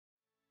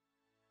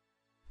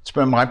It's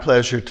been my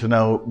pleasure to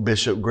know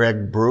Bishop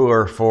Greg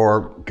Brewer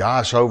for,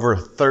 over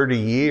 30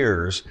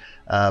 years,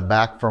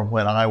 back from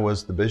when I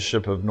was the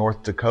Bishop of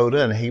North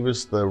Dakota, and he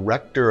was the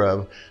rector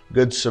of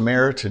Good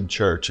Samaritan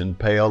Church in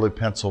Paoli,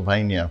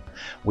 Pennsylvania.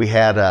 We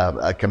had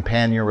a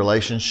companion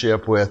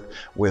relationship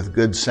with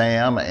Good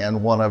Sam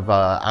and one of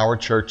our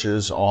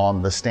churches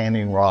on the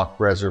Standing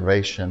Rock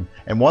Reservation.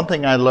 And one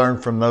thing I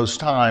learned from those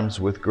times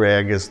with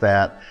Greg is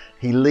that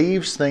he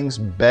leaves things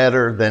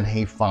better than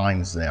he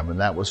finds them, and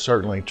that was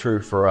certainly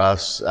true for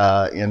us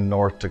in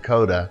North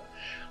Dakota.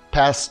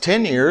 Past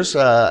 10 years,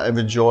 I've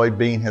enjoyed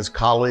being his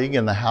colleague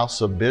in the House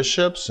of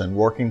Bishops and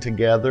working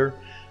together,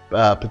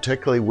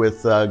 particularly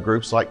with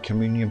groups like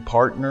Communion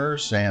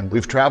Partners, and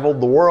we've traveled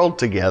the world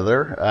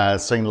together,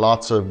 seen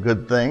lots of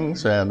good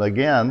things, and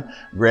again,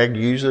 Greg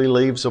usually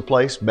leaves a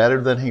place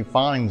better than he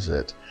finds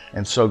it.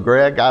 And so,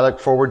 Greg, I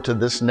look forward to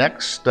this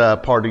next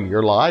part of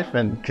your life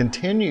and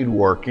continued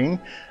working.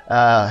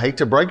 Hate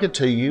to break it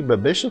to you,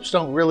 but bishops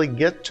don't really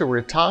get to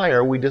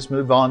retire. We just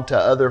move on to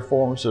other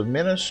forms of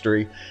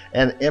ministry.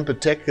 And in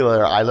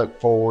particular, I look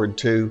forward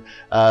to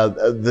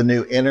the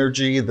new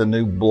energy, the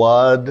new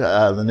blood,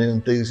 the new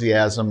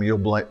enthusiasm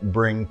you'll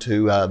bring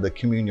to the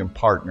Communion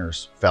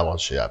Partners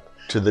Fellowship.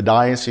 To the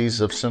Diocese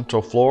of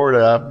Central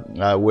Florida,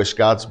 I wish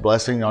God's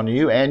blessing on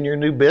you and your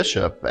new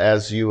bishop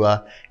as you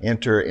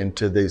enter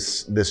into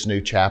this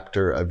new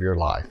chapter of your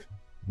life.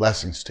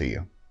 Blessings to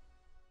you.